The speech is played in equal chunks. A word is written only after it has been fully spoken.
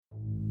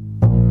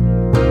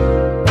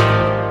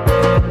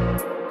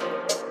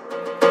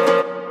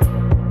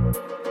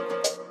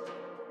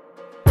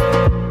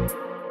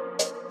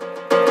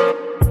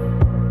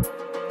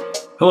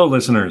Hello,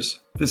 listeners.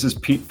 This is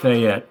Pete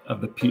Fayette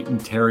of the Pete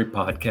and Terry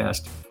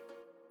podcast,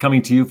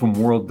 coming to you from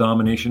World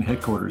Domination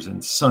headquarters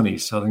in sunny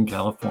Southern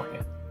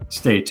California.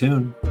 Stay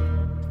tuned.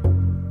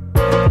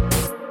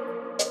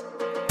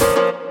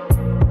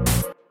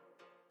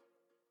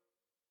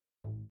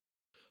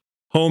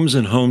 Homes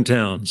and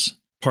Hometowns,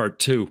 Part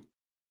 2.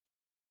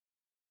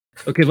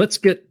 Okay, let's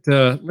get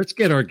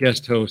our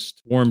guest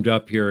host warmed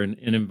up here and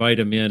invite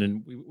him in.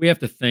 And we have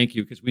to thank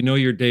you because we know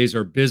your days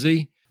are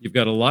busy. You've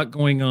got a lot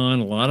going on,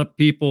 a lot of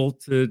people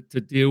to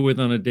deal with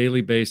on a daily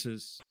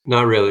basis.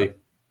 Not really.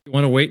 You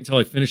want to wait until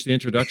I finish the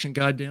introduction,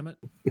 goddammit?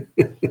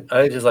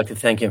 I'd just like to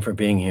thank him for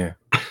being here.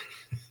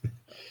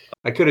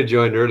 I could have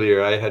joined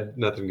earlier. I had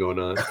nothing going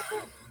on.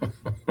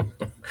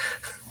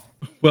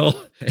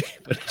 Well,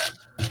 but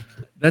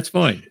that's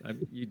fine.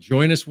 You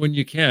join us when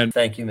you can.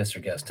 Thank you,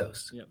 Mr. Guest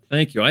Host. Yeah,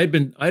 thank you. I had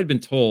been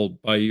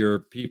told by your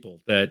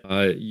people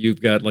that you've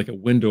got like a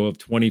window of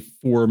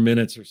 24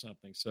 minutes or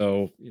something.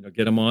 So,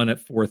 get them on at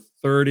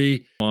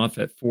 4:30, off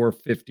at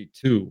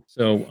 4:52.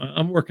 So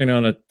I'm working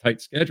on a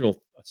tight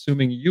schedule,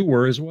 assuming you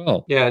were as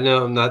well. Yeah,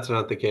 no, that's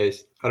not the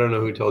case. I don't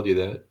know who told you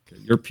that.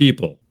 Your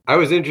people. I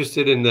was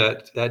interested in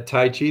that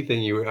Tai Chi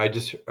thing.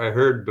 I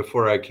heard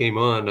before I came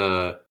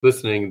on,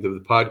 listening to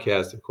the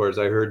podcast. Of course,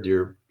 I heard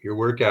your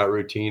workout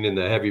routine and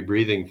the heavy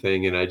breathing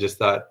thing, and I just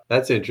thought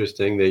that's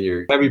interesting that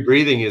your heavy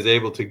breathing is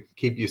able to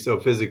keep you so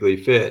physically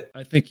fit.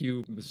 I think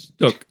you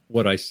mistook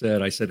what I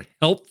said. I said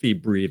healthy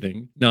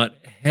breathing, not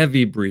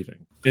heavy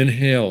breathing.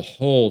 Inhale,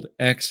 hold,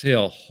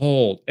 exhale,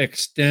 hold,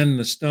 extend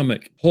the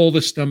stomach, pull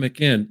the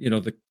stomach in.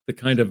 The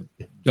kind of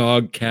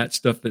dog cat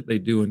stuff that they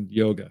do in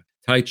yoga.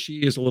 Tai Chi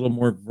is a little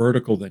more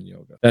vertical than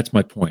yoga. That's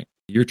my point.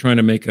 You're trying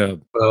to make a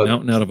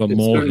mountain out of a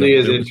molehill. It certainly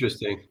is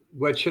interesting.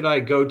 What should I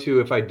go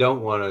to if I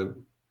don't want to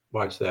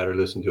watch that or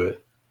listen to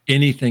it?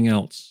 Anything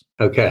else.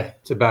 Okay.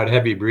 It's about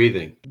heavy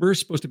breathing. We're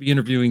supposed to be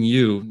interviewing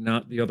you,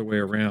 not the other way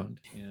around.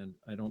 And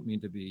I don't mean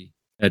to be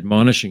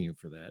admonishing you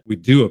for that. We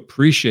do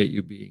appreciate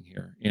you being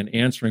here and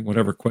answering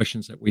whatever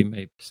questions that we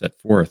may set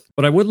forth.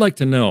 But I would like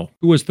to know,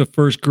 who was the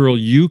first girl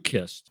you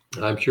kissed?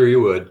 I'm sure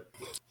you would.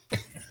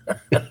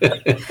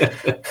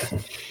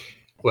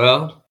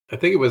 Well, I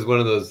think it was one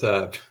of those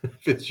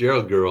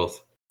Fitzgerald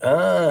girls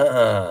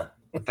out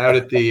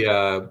at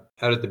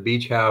the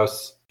beach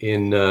house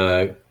in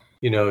near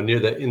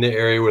in the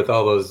area with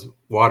all those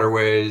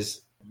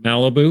waterways.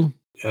 Malibu.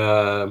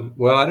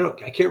 Well,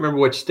 I can't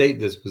remember which state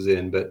this was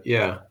in, but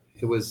yeah,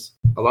 it was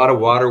a lot of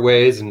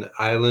waterways and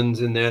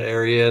islands in that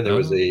area. There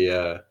was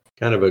a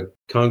kind of a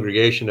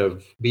congregation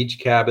of beach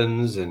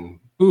cabins and.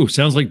 Ooh,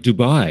 sounds like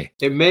Dubai.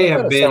 It may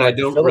have been. I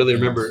don't really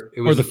remember. It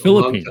was or the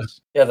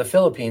Philippines. Yeah, the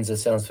Philippines. It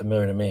sounds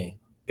familiar to me.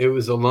 It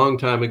was a long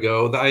time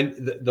ago.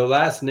 The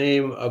last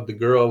name of the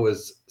girl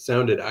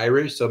sounded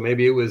Irish, so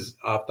maybe it was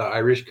off the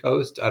Irish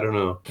coast. I don't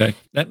know. Okay,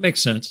 that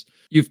makes sense.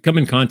 You've come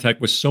in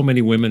contact with so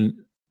many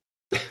women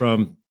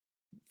from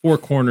four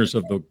corners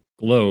of the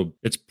globe.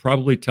 It's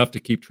probably tough to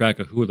keep track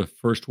of who the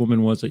first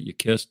woman was that you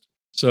kissed.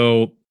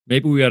 So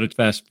maybe we ought to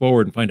fast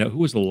forward and find out who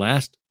was the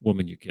last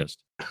woman you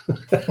kissed.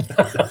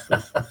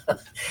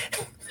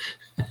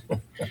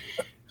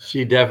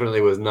 She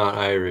definitely was not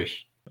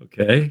Irish.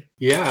 Okay.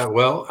 Yeah,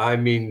 well, I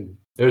mean,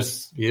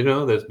 there's been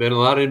a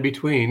lot in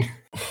between.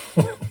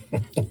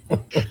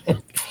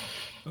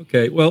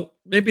 Okay, well,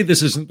 maybe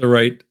this isn't the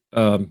right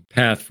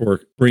path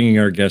for bringing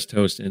our guest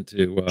host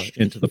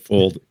into the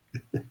fold.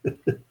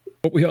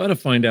 What we ought to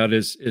find out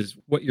is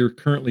what you're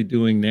currently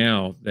doing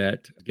now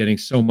that getting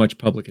so much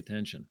public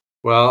attention.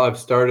 Well, I've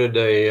started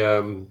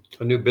a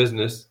new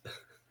business.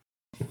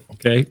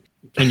 Okay.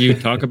 Can you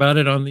talk about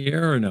it on the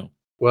air or no?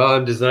 Well,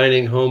 I'm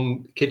designing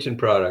home kitchen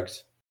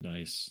products.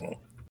 Nice.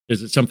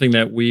 Is it something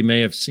that we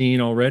may have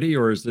seen already,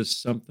 or is this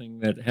something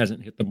that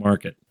hasn't hit the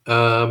market?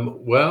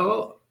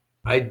 Well,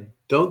 I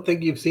don't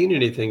think you've seen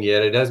anything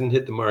yet. It hasn't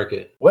hit the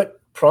market.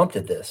 What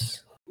prompted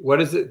this?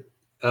 What is it?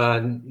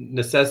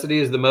 Necessity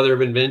is the mother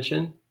of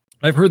invention.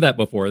 I've heard that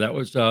before. That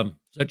was, is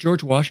that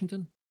George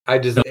Washington? I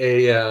designed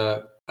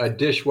a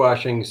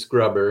dishwashing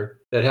scrubber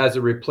that has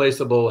a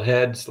replaceable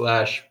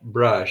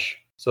head/brush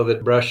so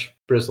that brush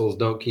bristles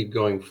don't keep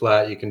going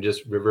flat. You can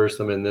just reverse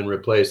them and then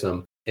replace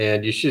them.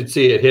 And you should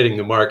see it hitting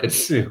the market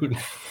soon.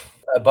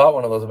 I bought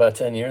one of those about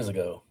 10 years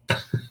ago.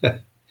 Are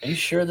you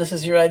sure this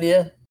is your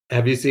idea?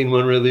 Have you seen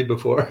one really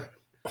before?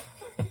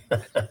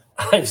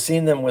 I've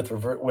seen them with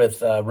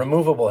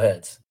removable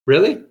heads.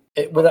 Really?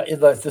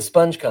 Like the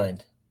sponge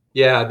kind.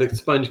 Yeah, the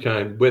sponge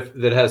kind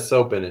that has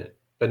soap in it,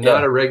 but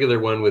not a regular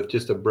one with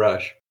just a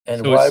brush.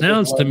 And so it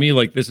sounds to me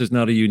like this is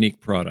not a unique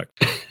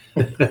product.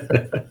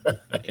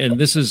 And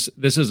this is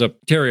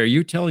Terry, are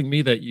you telling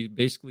me that you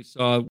basically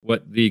saw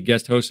what the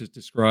guest host has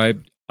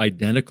described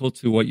identical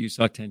to what you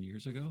saw 10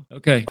 years ago?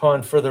 Okay.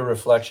 Upon further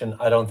reflection,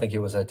 I don't think it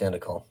was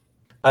identical.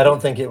 I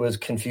don't think it was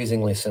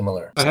confusingly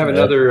similar. I have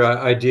another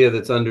idea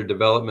that's under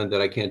development that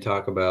I can't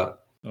talk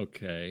about.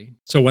 Okay.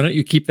 So why don't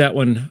you keep that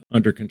one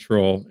under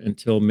control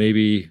until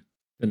maybe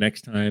the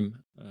next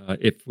time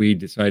if we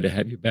decide to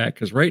have you back?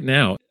 Because right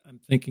now, I'm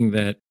thinking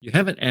that you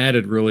haven't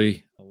added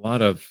really a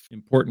lot of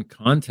important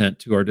content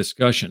to our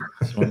discussion.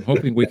 So I'm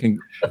hoping we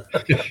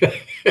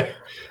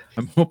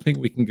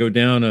can go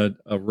down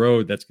a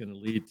road that's going to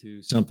lead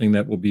to something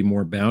that will be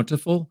more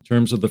bountiful in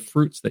terms of the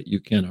fruits that you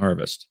can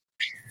harvest.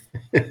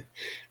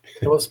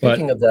 Well,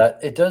 speaking of that,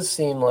 it does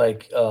seem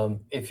like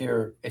if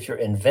you're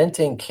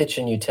inventing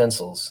kitchen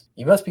utensils,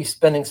 you must be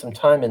spending some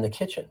time in the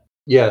kitchen.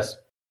 Yes,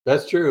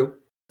 that's true.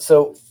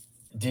 So,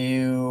 do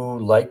you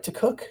like to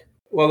cook?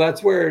 Well,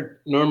 that's where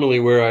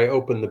I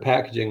open the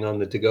packaging on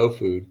the to-go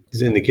food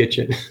is in the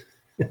kitchen.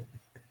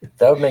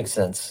 That would make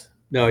sense.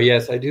 No,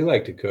 yes, I do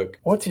like to cook.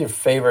 What's your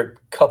favorite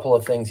couple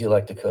of things you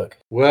like to cook?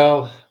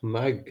 Well,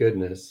 my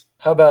goodness.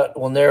 How about,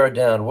 we'll narrow it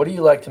down. What do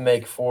you like to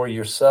make for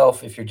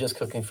yourself if you're just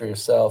cooking for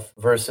yourself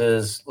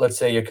versus, let's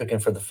say you're cooking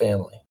for the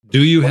family?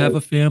 Do you have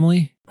a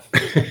family?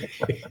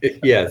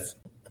 Yes.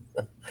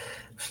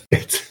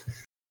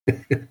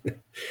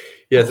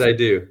 Yes, I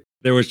do.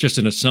 There was just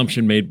an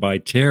assumption made by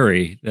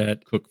Terry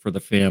that cook for the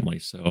family.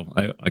 So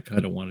I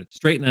kind of wanted to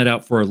straighten that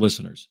out for our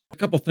listeners. A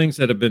couple things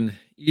that have been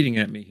eating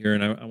at me here,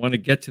 and I want to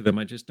get to them.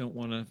 I just don't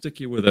want to stick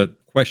you with a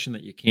question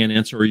that you can't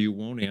answer or you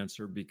won't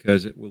answer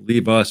because it will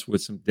leave us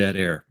with some dead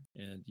air.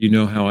 And you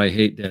know how I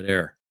hate dead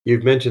air.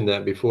 You've mentioned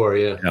that before,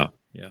 yeah.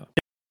 Yeah.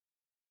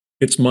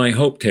 It's my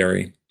hope,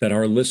 Terry, that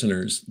our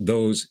listeners,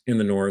 those in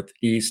the North,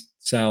 East,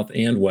 South,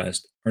 and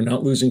West, are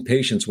not losing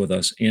patience with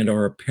us and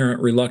our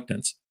apparent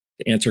reluctance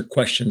to answer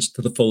questions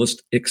to the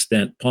fullest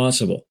extent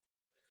possible.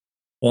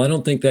 Well, I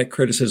don't think that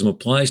criticism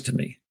applies to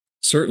me.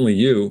 Certainly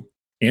you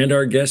and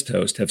our guest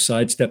host have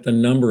sidestepped a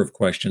number of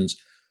questions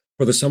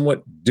for the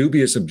somewhat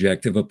dubious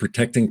objective of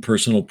protecting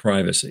personal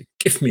privacy.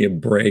 Give me a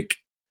break.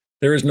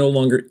 There is no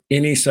longer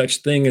any such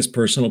thing as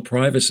personal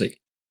privacy.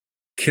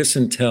 Kiss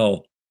and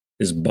tell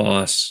is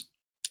boss.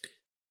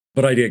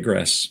 But I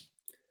digress.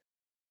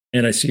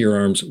 And I see your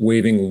arms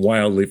waving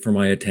wildly for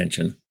my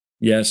attention.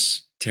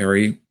 Yes,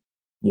 Terry,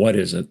 what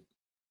is it?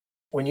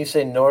 When you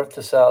say north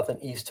to south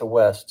and east to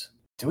west,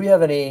 do we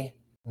have any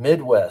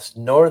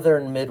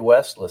northern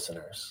Midwest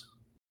listeners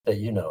that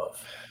you know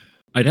of?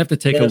 I'd have to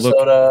take a look.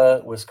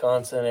 Minnesota,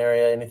 Wisconsin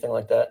area, anything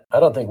like that? I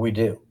don't think we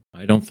do.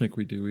 I don't think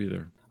we do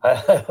either. I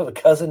have a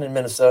cousin in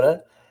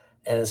Minnesota,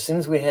 and as soon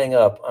as we hang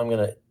up, I'm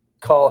going to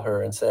call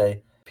her and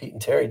say,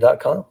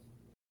 PeteandTerry.com.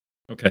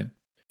 Okay.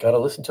 Got to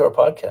listen to our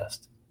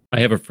podcast. I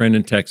have a friend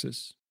in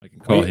Texas. I can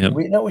call him.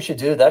 We know what we should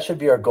do. That should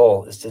be our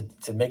goal, is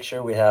to make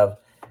sure we have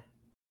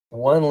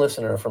one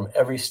listener from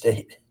every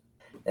state,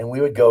 and we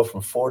would go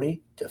from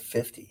 40 to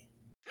 50.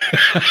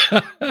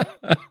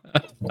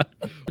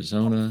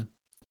 Arizona,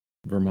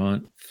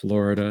 Vermont,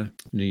 Florida,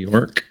 New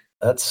York.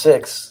 That's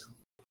 6.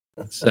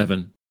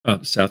 7.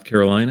 South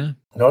Carolina.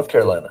 North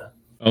Carolina.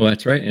 Oh,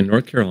 that's right. And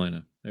North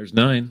Carolina. There's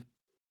 9.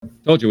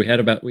 Told you we have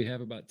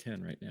about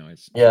 10 right now.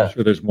 I'm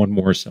sure there's one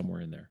more somewhere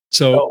in there.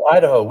 So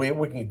Idaho. We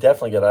can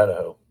definitely get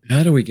Idaho.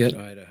 How do we get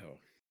Idaho?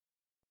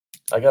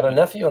 I got a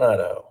nephew in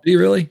Idaho. Do you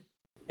really?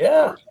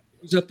 Yeah.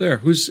 Who's up there?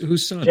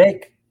 Whose son?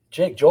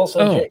 Jake, Joel's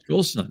son. Jake.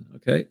 Joel's son.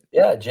 Okay.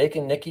 Yeah, Jake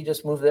and Nikki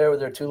just moved there with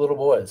their 2 little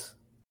boys.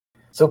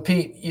 So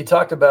Pete, you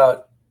talked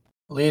about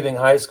leaving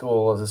high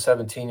school as a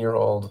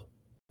 17-year-old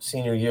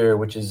senior year,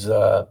 which is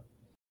a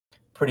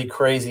pretty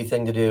crazy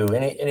thing to do.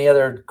 Any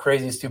other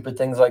crazy, stupid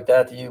things like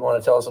that you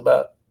want to tell us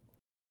about?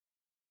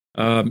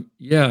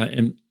 Yeah,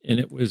 and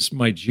it was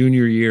my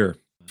junior year,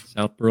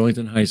 South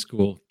Burlington High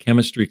School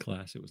chemistry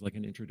class. It was like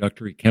an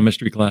introductory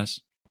chemistry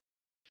class.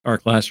 Our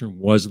classroom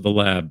was the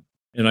lab.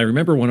 And I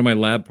remember one of my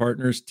lab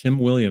partners, Tim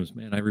Williams.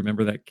 Man, I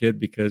remember that kid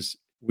because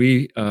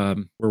we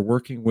were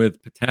working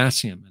with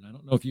potassium. And I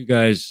don't know if you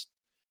guys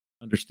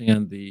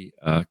understand the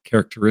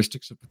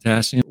characteristics of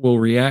potassium. It will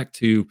react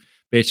to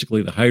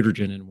basically the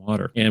hydrogen in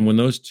water. And when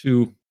those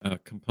two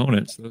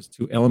components, those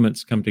two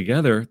elements come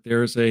together,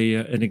 there's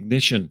an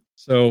ignition.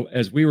 So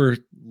as we were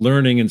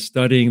learning and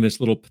studying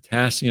this little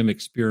potassium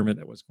experiment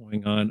that was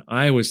going on,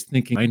 I was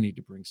thinking, I need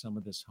to bring some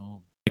of this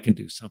home. I can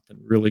do something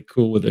really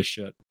cool with this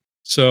shit.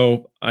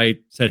 So I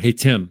said, hey,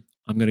 Tim,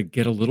 I'm going to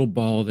get a little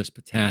ball of this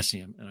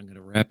potassium and I'm going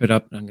to wrap it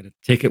up and I'm going to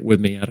take it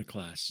with me out of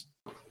class.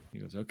 He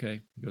goes,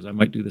 okay. He goes, I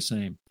might do the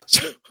same.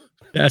 So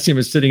potassium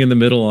is sitting in the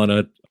middle on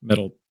a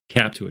metal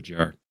cap to a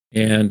jar.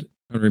 And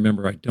I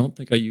remember, I don't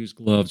think I used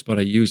gloves, but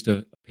I used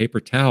a paper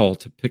towel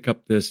to pick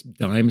up this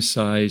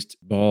dime-sized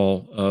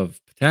ball of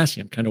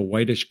potassium, kind of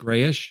whitish,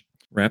 grayish,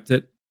 wrapped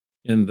it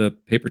in the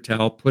paper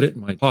towel, put it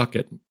in my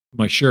pocket,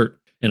 my shirt.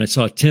 And I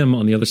saw Tim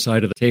on the other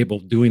side of the table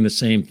doing the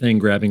same thing,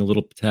 grabbing a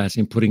little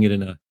potassium, putting it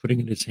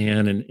in his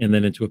hand and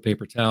then into a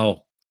paper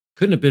towel.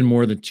 Couldn't have been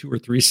more than 2 or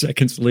 3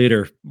 seconds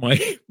later, my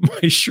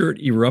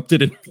shirt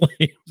erupted in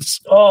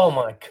flames. Oh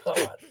my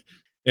God.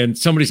 And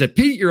somebody said,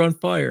 Pete, you're on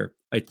fire.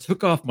 I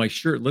took off my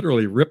shirt,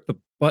 literally ripped the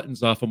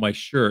buttons off of my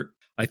shirt.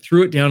 I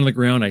threw it down on the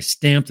ground. I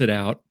stamped it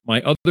out. My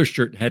other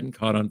shirt hadn't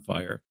caught on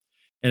fire.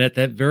 And at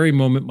that very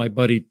moment, my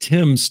buddy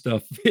Tim's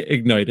stuff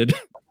ignited.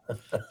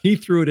 He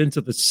threw it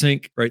into the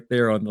sink right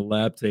there on the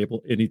lab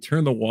table, and he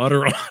turned the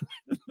water on.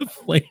 The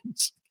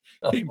flames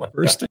came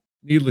bursting.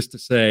 Needless to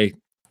say,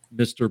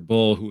 Mr.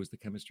 Bull, who was the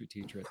chemistry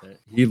teacher at that,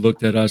 he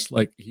looked at us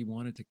like he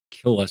wanted to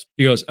kill us.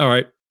 He goes, all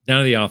right, down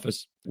to the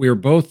office. We were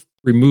both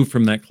removed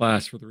from that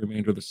class for the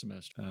remainder of the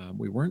semester.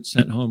 We weren't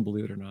sent home,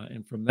 believe it or not.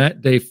 And from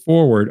that day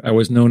forward, I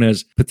was known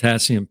as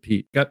Potassium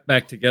Pete. Got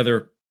back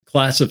together,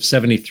 class of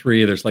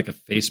 73. There's like a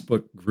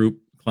Facebook group,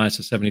 class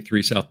of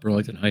 73, South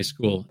Burlington High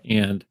School.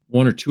 And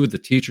one or two of the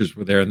teachers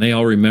were there and they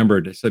all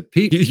remembered. I said,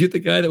 Pete, you're the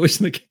guy that was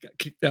got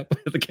kicked out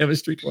of the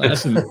chemistry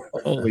class. And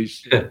holy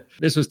shit.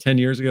 This was 10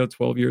 years ago,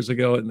 12 years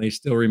ago, and they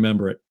still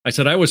remember it. I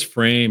said, I was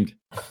framed.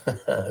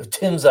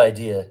 Tim's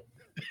idea.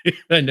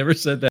 I never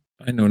said that.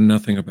 I know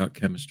nothing about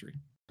chemistry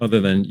other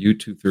than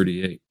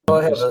U-238.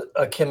 Well, I have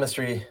a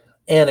chemistry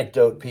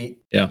anecdote,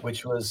 Pete,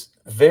 which was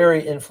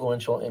very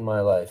influential in my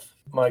life.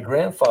 My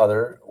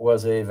grandfather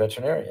was a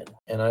veterinarian,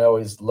 and I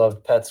always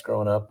loved pets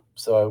growing up,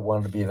 so I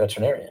wanted to be a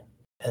veterinarian.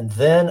 And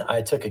then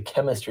I took a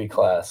chemistry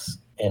class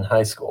in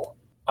high school.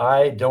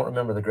 I don't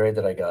remember the grade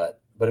that I got,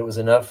 but it was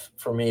enough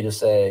for me to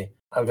say,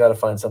 I've got to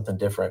find something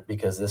different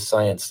because this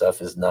science stuff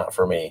is not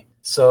for me.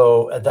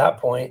 So at that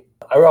point,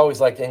 I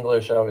always liked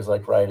English. I always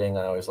liked writing.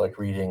 I always liked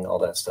reading, all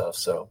that stuff.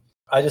 So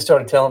I just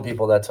started telling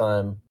people that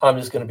time, I'm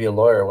just going to be a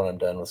lawyer when I'm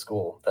done with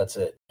school. That's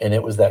it. And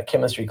it was that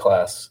chemistry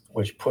class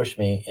which pushed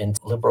me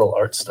into liberal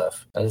arts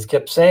stuff. I just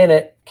kept saying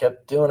it,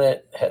 kept doing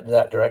it, headed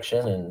that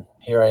direction. And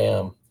here I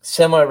am,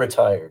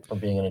 semi-retired from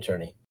being an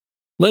attorney.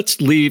 Let's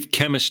leave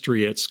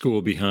chemistry at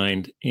school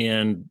behind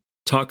and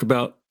talk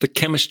about the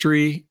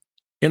chemistry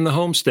in the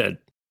homestead.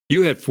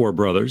 You had 4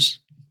 brothers.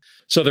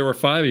 So there were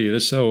 5 of you.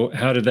 So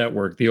how did that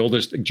work? The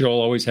oldest, Joel,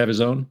 always have his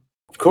own?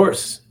 Of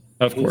course.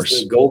 Of course.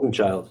 He's the golden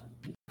child.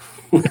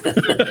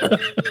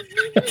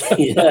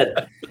 he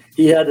had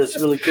this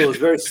really cool, it was a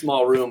very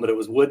small room, but it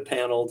was wood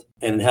paneled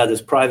and it had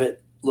this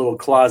private little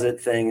closet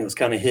thing. It was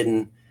kind of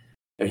hidden.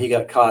 And he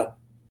got caught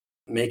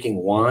making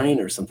wine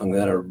or something like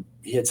that, or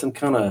he had some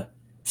kind of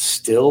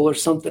still or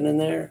something in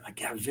there. I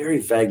got a very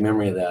vague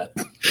memory of that.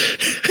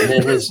 And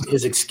then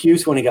his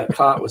excuse when he got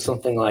caught was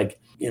something like,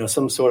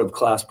 some sort of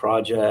class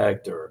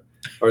project or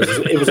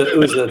it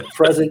was a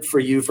present for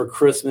you for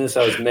Christmas.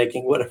 I was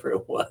making whatever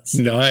it was.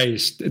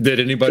 Nice. Did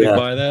anybody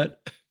buy that?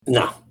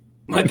 No,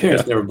 my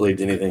parents never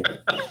believed anything,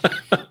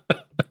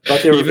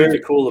 but they were very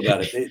cool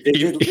about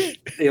it.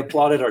 They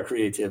applauded our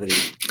creativity.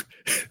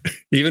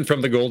 Even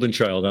from the golden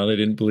child, now they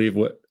didn't believe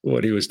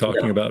what he was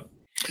talking about.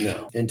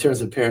 No. In terms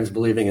of parents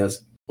believing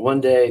us, one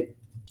day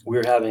we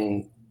were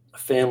having a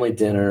family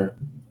dinner.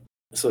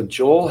 So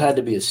Joel had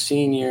to be a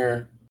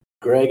senior.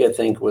 Greg, I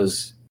think,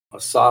 was a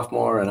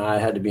sophomore, and I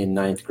had to be in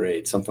 9th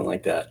grade, something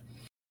like that.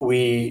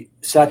 We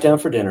sat down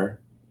for dinner,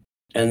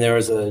 and there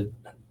was a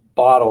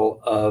bottle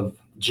of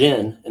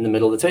gin in the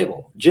middle of the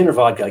table. Gin or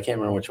vodka, I can't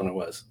remember which one it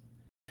was.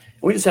 And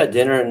we just had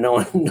dinner, and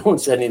no one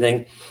said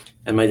anything.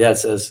 And my dad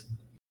says,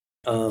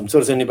 so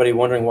is anybody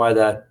wondering why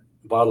that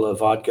bottle of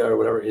vodka or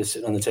whatever is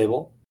sitting on the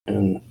table?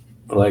 And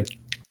we're like,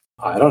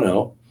 I don't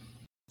know.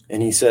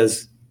 And he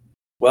says,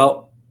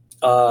 well,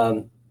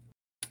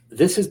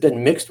 this has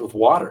been mixed with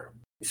water.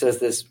 He says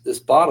this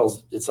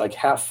bottle, it's like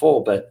half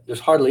full, but there's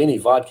hardly any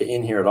vodka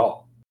in here at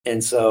all.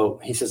 And so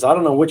he says, I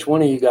don't know which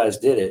one of you guys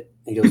did it.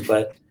 He goes,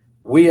 but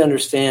we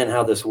understand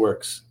how this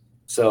works.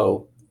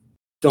 So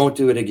don't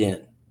do it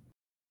again.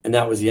 And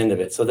that was the end of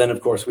it. So then,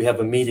 of course, we have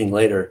a meeting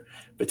later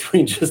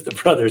between just the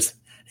brothers.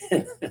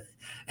 And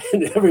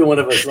every one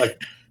of us like,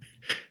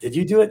 did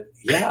you do it?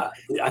 Yeah.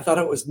 I thought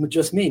it was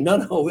just me.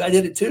 No, I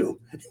did it too.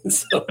 And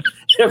so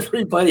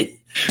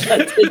everybody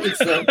had taken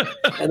some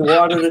and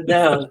watered it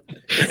down,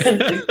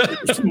 and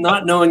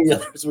not knowing the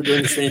others were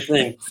doing the same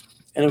thing.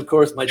 And of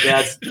course, my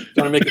dad's trying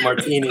to make a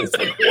martini. It's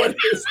like, what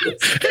is this?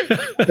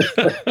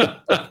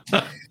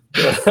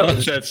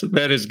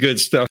 That is good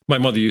stuff. My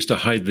mother used to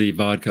hide the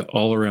vodka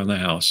all around the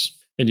house.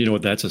 And you know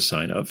what that's a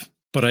sign of?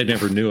 But I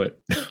never knew it.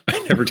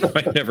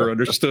 I never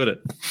understood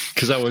it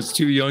because I was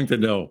too young to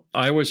know.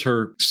 I was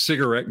her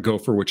cigarette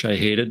gopher, which I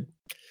hated.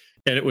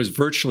 And it was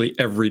virtually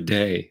every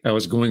day I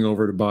was going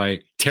over to buy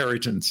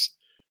Terrytons.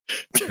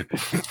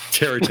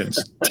 Terryton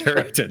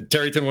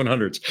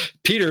 100s.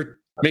 Peter,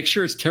 make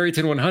sure it's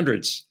Terryton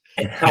 100s.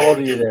 How old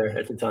are you there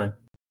at the time?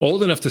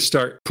 Old enough to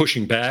start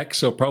pushing back.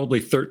 So probably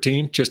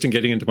 13, just in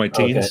getting into my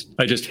teens. Okay.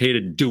 I just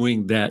hated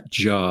doing that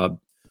job,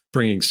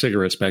 bringing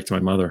cigarettes back to my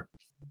mother.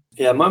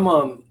 Yeah, my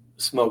mom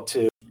smoked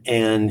too.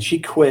 And she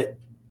quit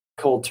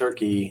cold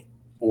turkey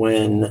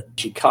when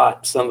she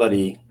caught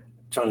somebody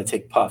trying to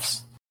take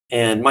puffs.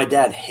 And my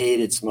dad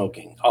hated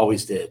smoking,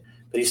 always did.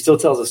 But he still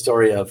tells a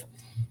story of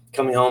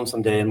coming home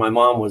someday, and my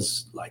mom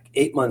was like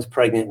 8 months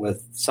pregnant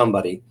with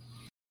somebody,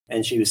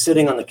 and she was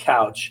sitting on the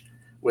couch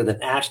with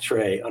an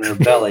ashtray on her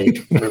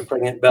belly, on her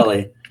pregnant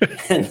belly.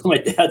 And my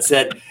dad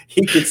said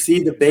he could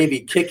see the baby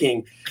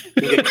kicking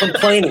and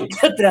complaining,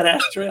 get that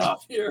ashtray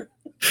off here.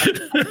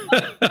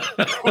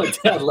 My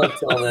dad loved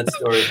telling that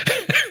story.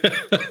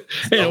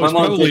 Hey, it was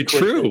probably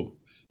true.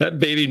 That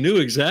baby knew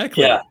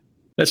exactly. Yeah.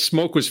 That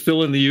smoke was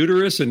filling the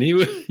uterus, and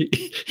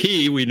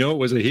we know it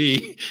was a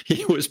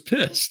he was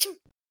pissed.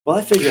 Well,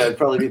 I figured I'd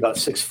probably be about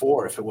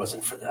 6'4" if it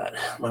wasn't for that.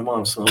 My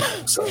mom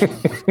smoked. So.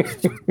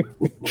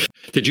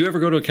 Did you ever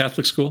go to a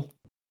Catholic school?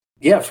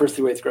 Yeah, 1st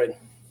through 8th grade.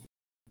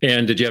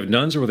 And did you have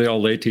nuns or were they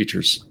all lay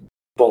teachers?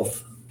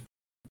 Both.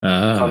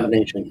 Ah,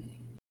 Combination.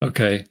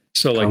 okay.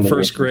 So like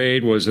first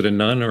grade, was it a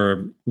nun or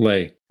a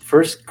lay?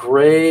 First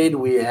grade,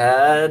 we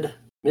had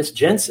Miss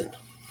Jensen.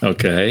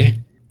 Okay.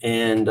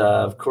 And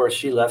of course,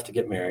 she left to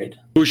get married.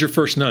 Who was your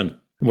first nun?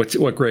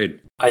 What grade?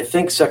 I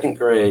think second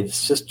grade,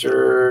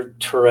 Sister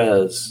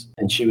Therese,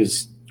 and she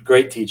was a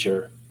great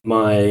teacher.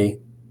 My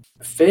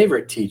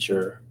favorite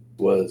teacher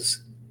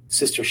was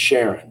Sister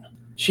Sharon.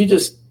 She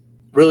just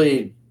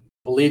really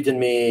believed in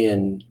me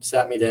and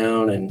sat me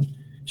down, and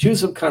she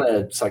was some kind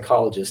of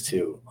psychologist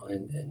too.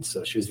 And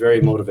so she was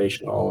very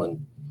motivational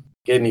and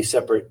gave me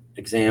separate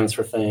exams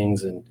for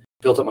things and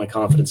built up my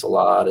confidence a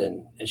lot.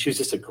 And she was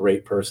just a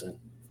great person.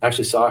 I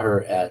actually saw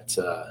her at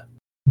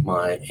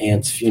my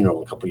aunt's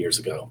funeral a couple years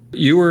ago.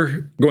 You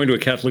were going to a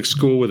Catholic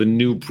school with a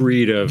new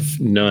breed of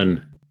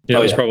nun. That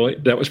was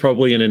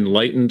probably an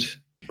enlightened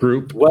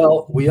group.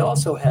 Well, we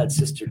also had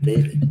Sister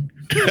David.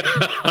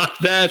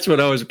 That's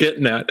what I was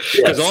getting at.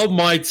 Because all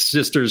my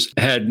sisters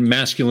had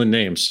masculine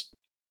names.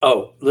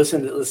 Oh,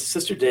 listen,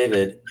 Sister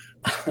David,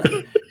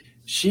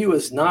 she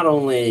was not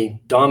only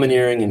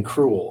domineering and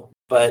cruel,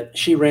 but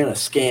she ran a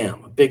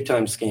scam, a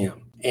big-time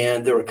scam.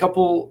 And there were a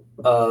couple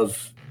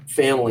of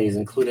families,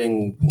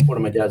 including one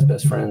of my dad's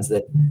best friends,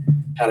 that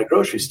had a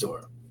grocery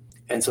store.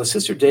 And so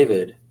Sister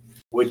David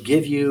would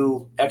give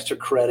you extra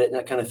credit and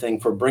that kind of thing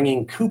for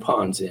bringing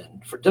coupons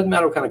in. Doesn't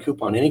matter what kind of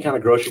coupon, any kind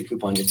of grocery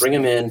coupon, you bring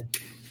them in,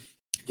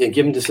 you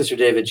give them to Sister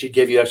David, she'd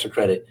give you extra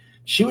credit.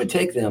 She would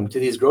take them to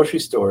these grocery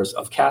stores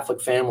of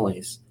Catholic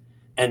families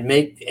and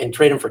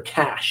trade them for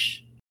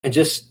cash and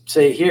just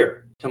say,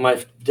 here, to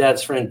my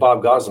dad's friend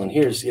Bob Goslin,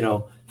 here's,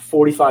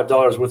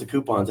 $45 worth of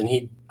coupons. And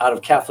he, out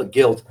of Catholic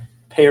guilt,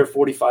 pay her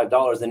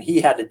 $45, and he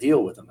had to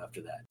deal with them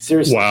after that.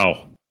 Seriously.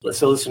 Wow.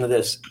 So listen to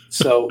this.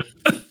 So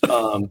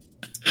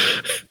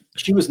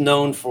she was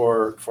known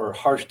for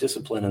harsh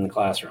discipline in the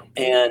classroom.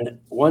 And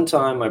one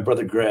time, my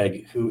brother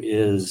Greg, who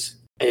is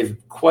a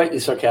quite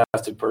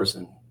sarcastic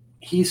person,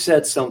 he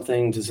said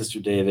something to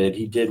Sister David.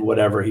 He did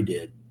whatever he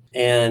did.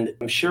 And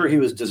I'm sure he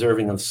was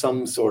deserving of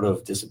some sort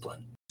of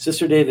discipline.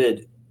 Sister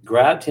David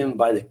grabbed him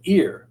by the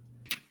ear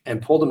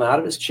and pulled him out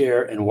of his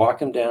chair and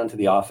walked him down to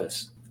the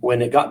office. When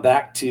it got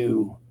back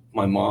to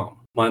my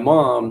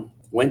mom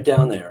went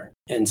down there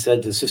and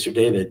said to Sister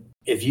David,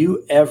 if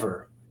you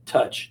ever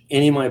touch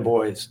any of my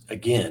boys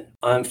again,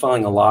 I'm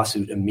filing a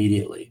lawsuit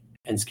immediately,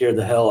 and scared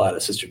the hell out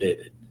of Sister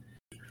David.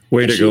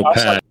 Way to go,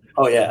 Pat.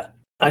 Oh, yeah.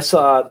 I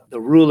saw the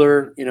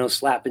ruler,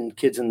 slapping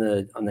kids on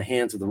the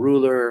hands of the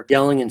ruler,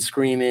 yelling and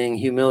screaming,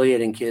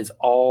 humiliating kids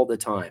all the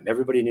time.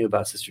 Everybody knew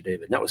about Sister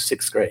David. And that was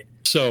sixth grade.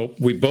 So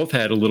we both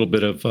had a little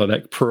bit of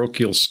that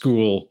parochial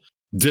school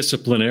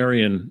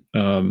disciplinarian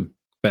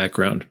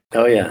background.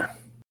 Oh, yeah.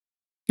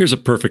 Here's a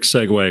perfect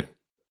segue.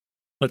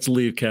 Let's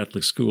leave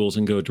Catholic schools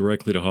and go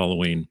directly to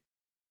Halloween.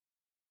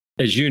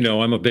 As you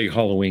know, I'm a big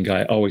Halloween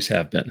guy, always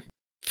have been.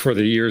 For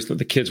the years that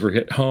the kids were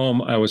at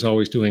home, I was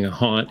always doing a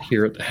haunt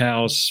here at the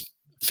house,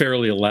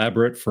 fairly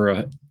elaborate for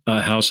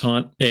a house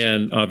haunt.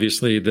 And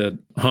obviously the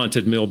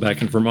Haunted Mill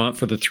back in Vermont,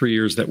 for the 3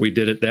 years that we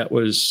did it, that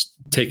was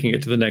taking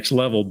it to the next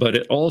level. But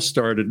it all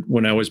started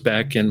when I was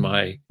back in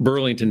my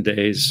Burlington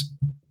days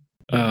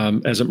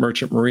as a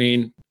merchant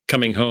marine,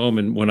 coming home.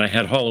 And when I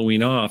had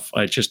Halloween off,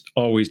 I just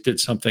always did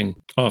something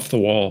off the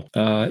wall.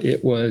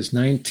 It was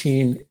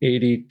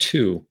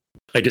 1982.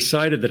 I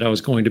decided that I was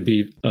going to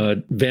be a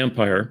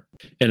vampire,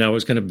 and I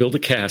was going to build a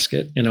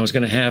casket, and I was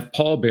going to have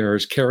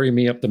pallbearers carry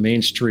me up the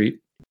main street.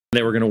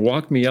 They were going to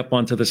walk me up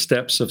onto the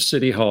steps of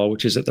City Hall,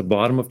 which is at the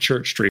bottom of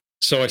Church Street.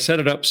 So I set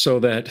it up so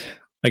that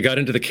I got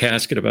into the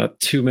casket about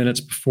 2 minutes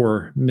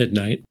before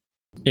midnight.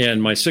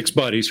 And my 6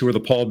 buddies, who were the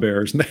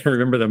pallbearers, and I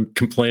remember them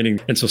complaining.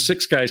 And so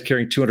 6 guys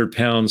carrying 200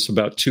 pounds,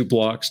 about 2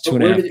 blocks,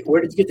 where did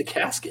you get the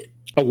casket?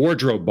 A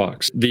wardrobe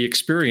box. The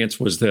experience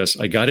was this.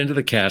 I got into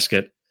the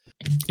casket,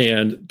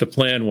 and the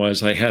plan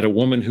was I had a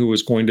woman who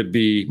was going to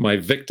be my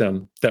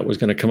victim that was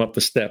going to come up the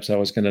steps. I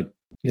was going to,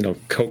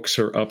 coax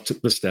her up to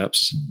the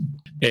steps.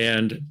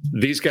 And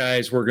these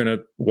guys were going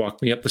to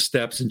walk me up the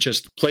steps and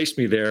just place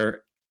me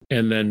there.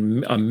 And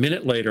then a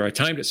minute later, I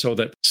timed it so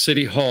that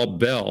City Hall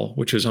bell,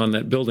 which was on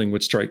that building,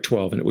 would strike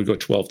 12, and it would go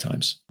 12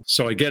 times.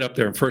 So I get up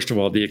there, and first of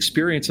all, the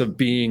experience of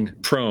being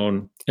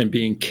prone and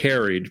being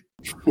carried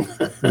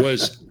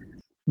was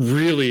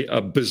really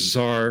a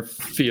bizarre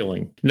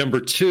feeling. Number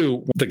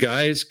 2, the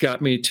guys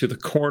got me to the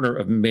corner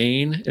of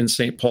Main and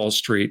St. Paul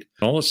Street.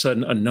 And all of a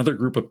sudden, another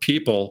group of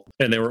people,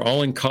 and they were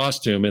all in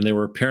costume, and they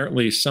were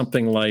apparently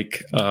something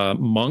like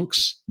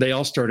monks. They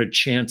all started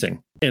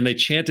chanting. And they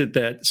chanted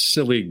that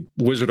silly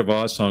Wizard of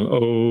Oz song,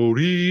 "Oh,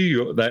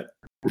 that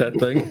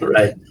thing."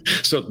 Right.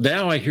 So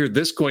now I hear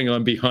this going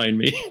on behind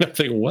me. And I'm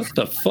thinking, what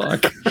the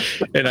fuck?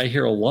 And I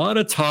hear a lot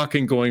of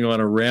talking going on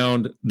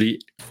around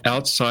the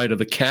outside of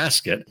the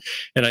casket.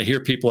 And I hear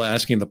people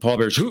asking the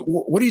pallbearers,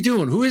 what are you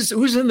doing? Who's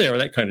in there?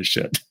 That kind of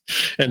shit.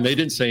 And they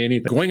didn't say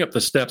anything. Going up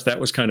the steps, that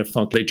was kind of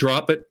fun. They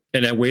drop it,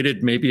 and I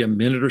waited maybe a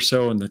minute or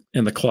so, and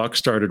the clock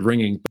started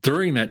ringing.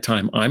 During that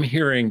time, I'm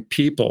hearing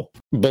people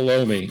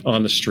below me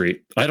on the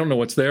street. I don't know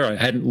what's there. I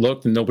hadn't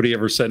looked, and nobody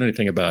ever said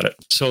anything about it.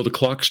 So the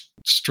clock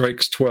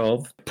strikes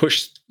 12,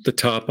 push the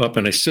top up,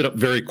 and I sit up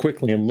very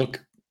quickly and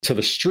look to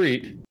the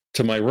street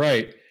to my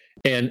right.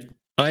 And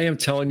I am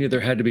telling you, there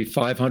had to be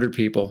 500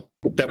 people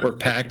that were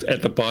packed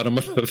at the bottom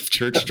of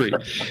Church Street.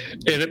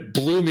 And it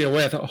blew me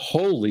away. I thought,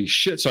 holy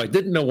shit. So I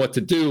didn't know what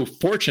to do.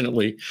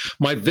 Fortunately,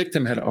 my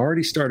victim had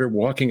already started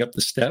walking up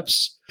the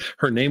steps.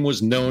 Her name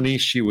was Noni.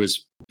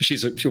 She's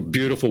a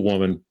beautiful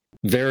woman,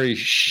 very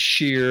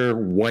sheer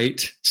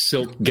white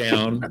silk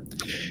gown.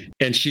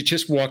 And she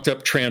just walked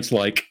up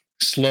trance-like,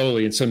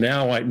 slowly. And so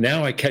now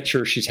I catch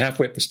her. She's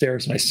halfway up the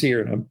stairs and I see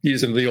her, and I'm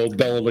using the old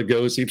Bela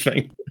Lugosi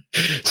thing.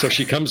 So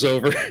she comes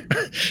over.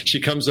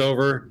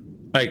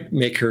 I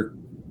make her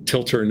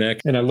tilt her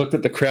neck, and I looked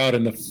at the crowd,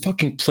 and the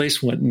fucking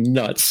place went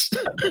nuts.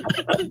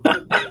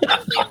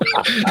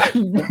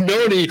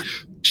 Noni,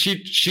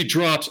 she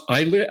drops.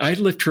 I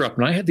lift her up,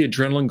 and I had the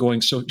adrenaline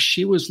going. So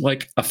she was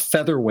like a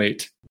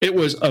featherweight. It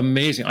was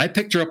amazing. I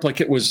picked her up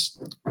like it was,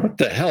 what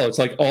the hell? It's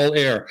like all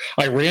air.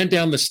 I ran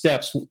down the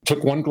steps,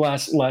 took one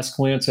last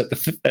glance at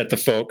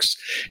the folks,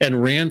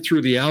 and ran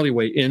through the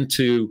alleyway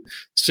into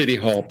City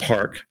Hall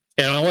Park.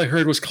 And all I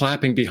heard was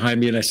clapping behind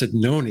me. And I said,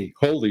 Noni,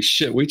 holy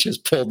shit, we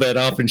just pulled that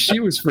off. And she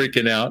was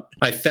freaking out.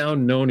 I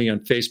found Noni on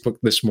Facebook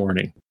this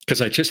morning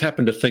because I just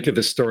happened to think of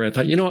this story. I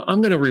thought,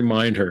 I'm going to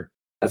remind her.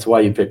 That's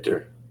why you picked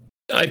her.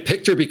 I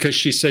picked her because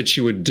she said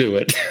she would do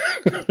it.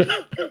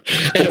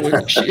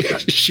 And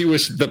she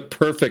was the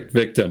perfect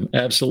victim,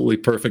 absolutely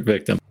perfect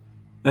victim.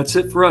 That's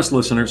it for us,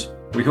 listeners.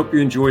 We hope you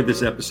enjoyed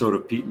this episode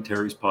of Pete and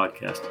Terry's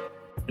podcast.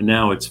 And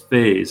now it's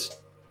Phase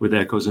with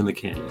Echoes in the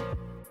Canyon.